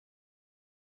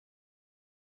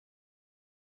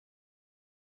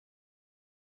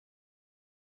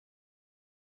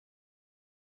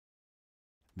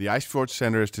The Icefjord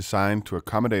Centre is designed to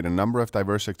accommodate a number of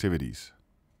diverse activities.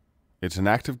 It's an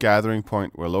active gathering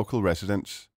point where local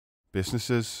residents,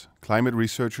 businesses, climate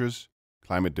researchers,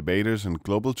 climate debaters and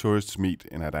global tourists meet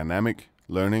in a dynamic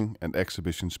learning and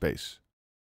exhibition space.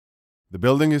 The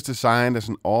building is designed as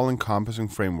an all-encompassing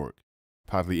framework,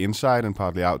 partly inside and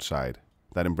partly outside,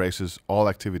 that embraces all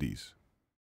activities.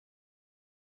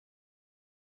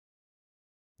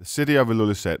 The city of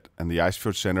Ilulissat and the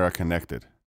Icefjord Centre are connected,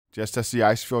 just as the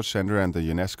Icefjord Centre and the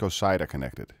UNESCO site are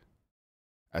connected.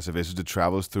 As a visitor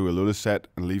travels through Ilulissat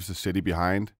and leaves the city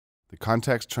behind, the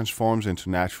context transforms into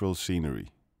natural scenery.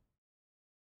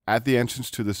 At the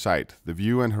entrance to the site, the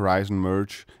view and horizon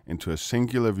merge into a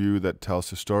singular view that tells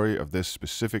the story of this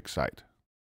specific site.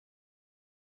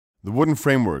 The wooden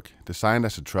framework, designed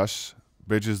as a truss,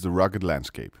 bridges the rugged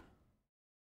landscape.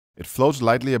 It floats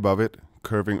lightly above it,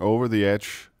 curving over the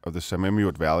edge of the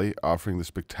Sermermiut Valley, offering the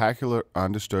spectacular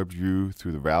undisturbed view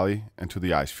through the valley and to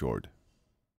the Icefjord.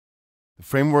 The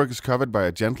framework is covered by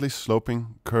a gently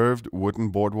sloping, curved wooden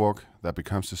boardwalk that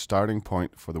becomes the starting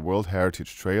point for the World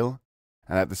Heritage Trail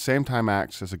and at the same time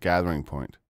acts as a gathering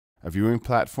point, a viewing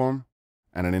platform,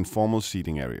 and an informal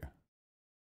seating area.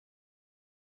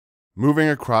 Moving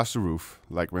across the roof,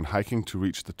 like when hiking to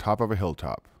reach the top of a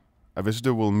hilltop, a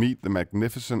visitor will meet the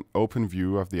magnificent open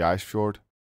view of the Icefjord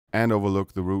and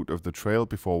overlook the route of the trail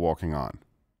before walking on.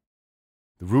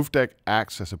 The roof deck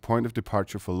acts as a point of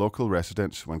departure for local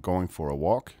residents when going for a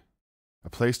walk, a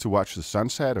place to watch the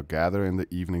sunset or gather in the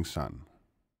evening sun.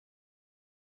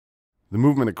 The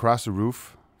movement across the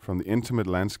roof, from the intimate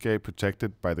landscape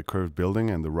protected by the curved building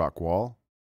and the rock wall,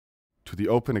 to the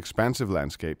open expansive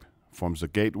landscape, forms a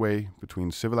gateway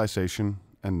between civilization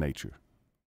and nature.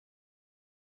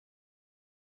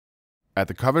 At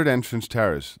the covered entrance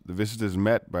terrace, the visitor is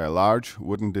met by a large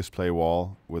wooden display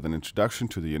wall with an introduction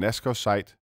to the UNESCO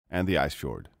site and the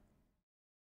Icefjord.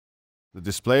 The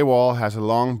display wall has a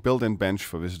long built-in bench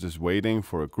for visitors waiting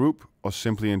for a group or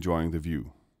simply enjoying the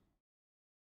view.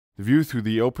 The view through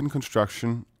the open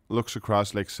construction looks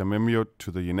across Lake Sermermiut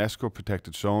to the UNESCO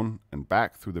protected zone and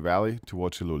back through the valley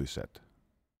towards Ilulissat.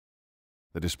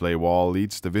 The display wall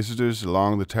leads the visitors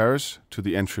along the terrace to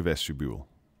the entry vestibule.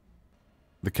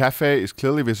 The cafe is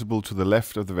clearly visible to the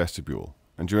left of the vestibule,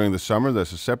 and during the summer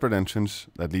there's a separate entrance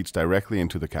that leads directly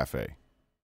into the cafe.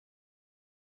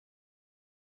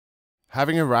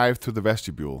 Having arrived through the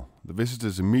vestibule, the visitor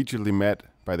is immediately met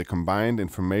by the combined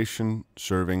information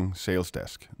serving sales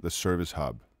desk, the service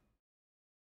hub.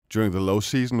 During the low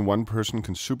season, one person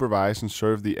can supervise and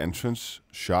serve the entrance,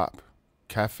 shop,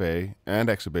 cafe, and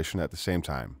exhibition at the same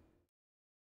time.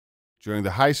 During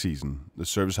the high season, the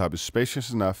service hub is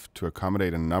spacious enough to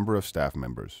accommodate a number of staff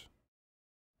members.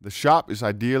 The shop is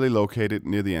ideally located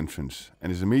near the entrance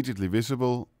and is immediately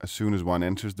visible as soon as one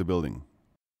enters the building.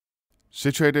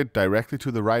 Situated directly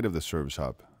to the right of the service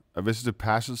hub, a visitor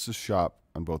passes the shop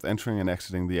on both entering and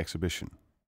exiting the exhibition.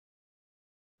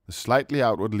 The slightly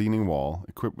outward-leaning wall,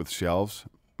 equipped with shelves,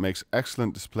 makes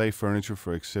excellent display furniture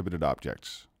for exhibited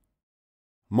objects.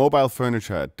 Mobile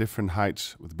furniture at different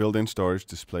heights with built-in storage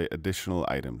display additional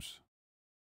items.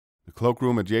 The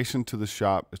cloakroom adjacent to the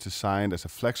shop is designed as a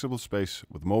flexible space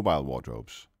with mobile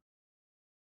wardrobes.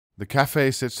 The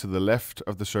cafe sits to the left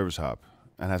of the service hub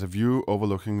and has a view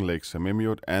overlooking Lake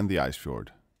Sermermiut and the Icefjord.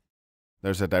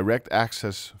 There's a direct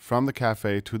access from the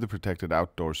cafe to the protected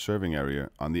outdoor serving area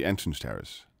on the entrance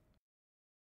terrace.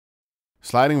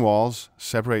 Sliding walls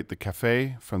separate the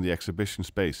cafe from the exhibition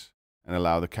space and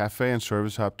allow the cafe and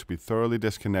service hub to be thoroughly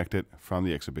disconnected from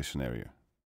the exhibition area.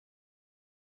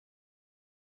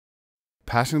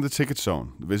 Passing the ticket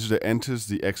zone, the visitor enters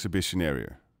the exhibition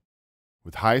area.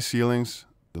 With high ceilings,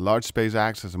 the large space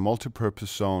acts as a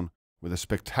multi-purpose zone with a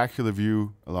spectacular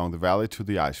view along the valley to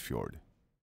the Icefjord.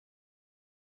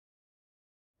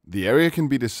 The area can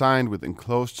be designed with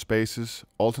enclosed spaces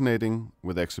alternating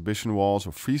with exhibition walls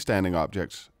or freestanding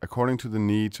objects according to the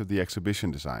needs of the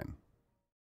exhibition design.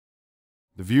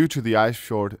 The view to the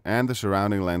Icefjord and the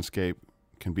surrounding landscape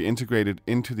can be integrated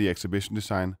into the exhibition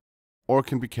design or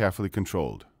can be carefully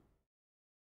controlled.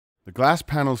 The glass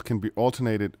panels can be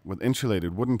alternated with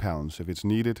insulated wooden panels if it's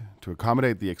needed to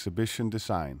accommodate the exhibition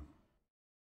design.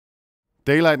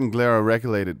 Daylight and glare are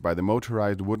regulated by the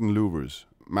motorized wooden louvers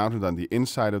mounted on the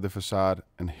inside of the facade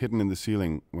and hidden in the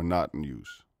ceiling when not in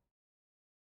use.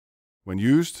 When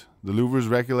used, the louvers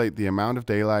regulate the amount of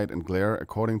daylight and glare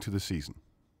according to the season.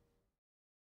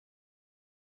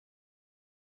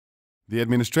 The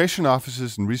administration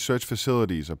offices and research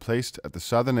facilities are placed at the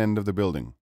southern end of the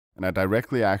building and are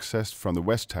directly accessed from the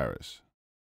west terrace.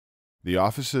 The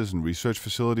offices and research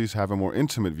facilities have a more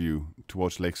intimate view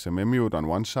towards Lake Sermermiut on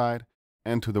one side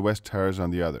and to the West Terrace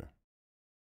on the other.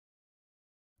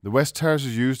 The West Terrace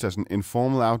is used as an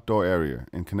informal outdoor area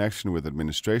in connection with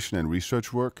administration and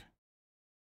research work,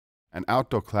 an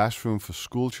outdoor classroom for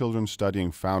school children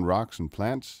studying found rocks and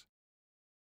plants,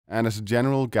 and as a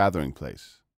general gathering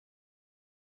place.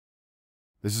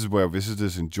 This is where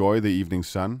visitors enjoy the evening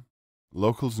sun,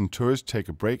 locals and tourists take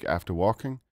a break after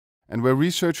walking, and where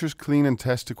researchers clean and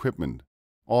test equipment,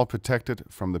 all protected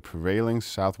from the prevailing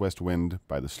southwest wind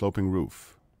by the sloping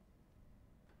roof.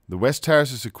 The West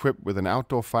Terrace is equipped with an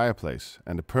outdoor fireplace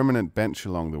and a permanent bench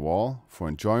along the wall for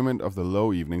enjoyment of the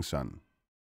low evening sun.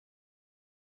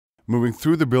 Moving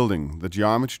through the building, the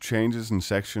geometry changes in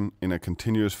section in a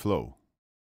continuous flow.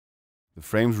 The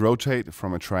frames rotate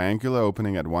from a triangular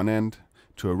opening at one end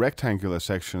to a rectangular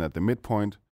section at the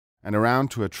midpoint and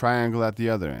around to a triangle at the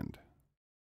other end.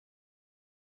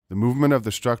 The movement of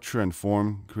the structure and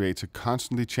form creates a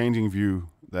constantly changing view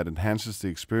that enhances the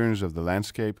experience of the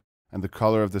landscape and the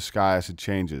color of the sky as it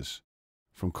changes,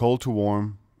 from cold to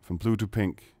warm, from blue to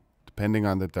pink, depending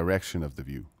on the direction of the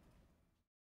view.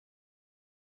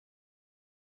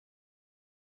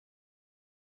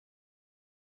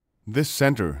 This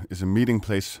center is a meeting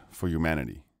place for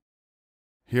humanity.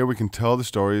 Here we can tell the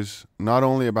stories not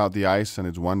only about the ice and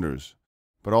its wonders,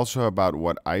 but also about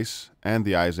what ice and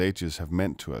the ice ages have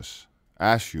meant to us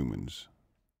as humans.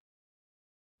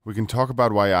 We can talk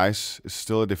about why ice is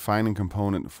still a defining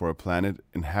component for a planet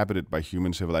inhabited by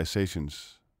human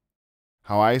civilizations,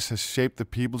 how ice has shaped the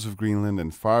peoples of Greenland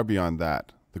and far beyond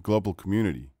that, the global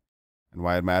community, and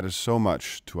why it matters so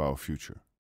much to our future.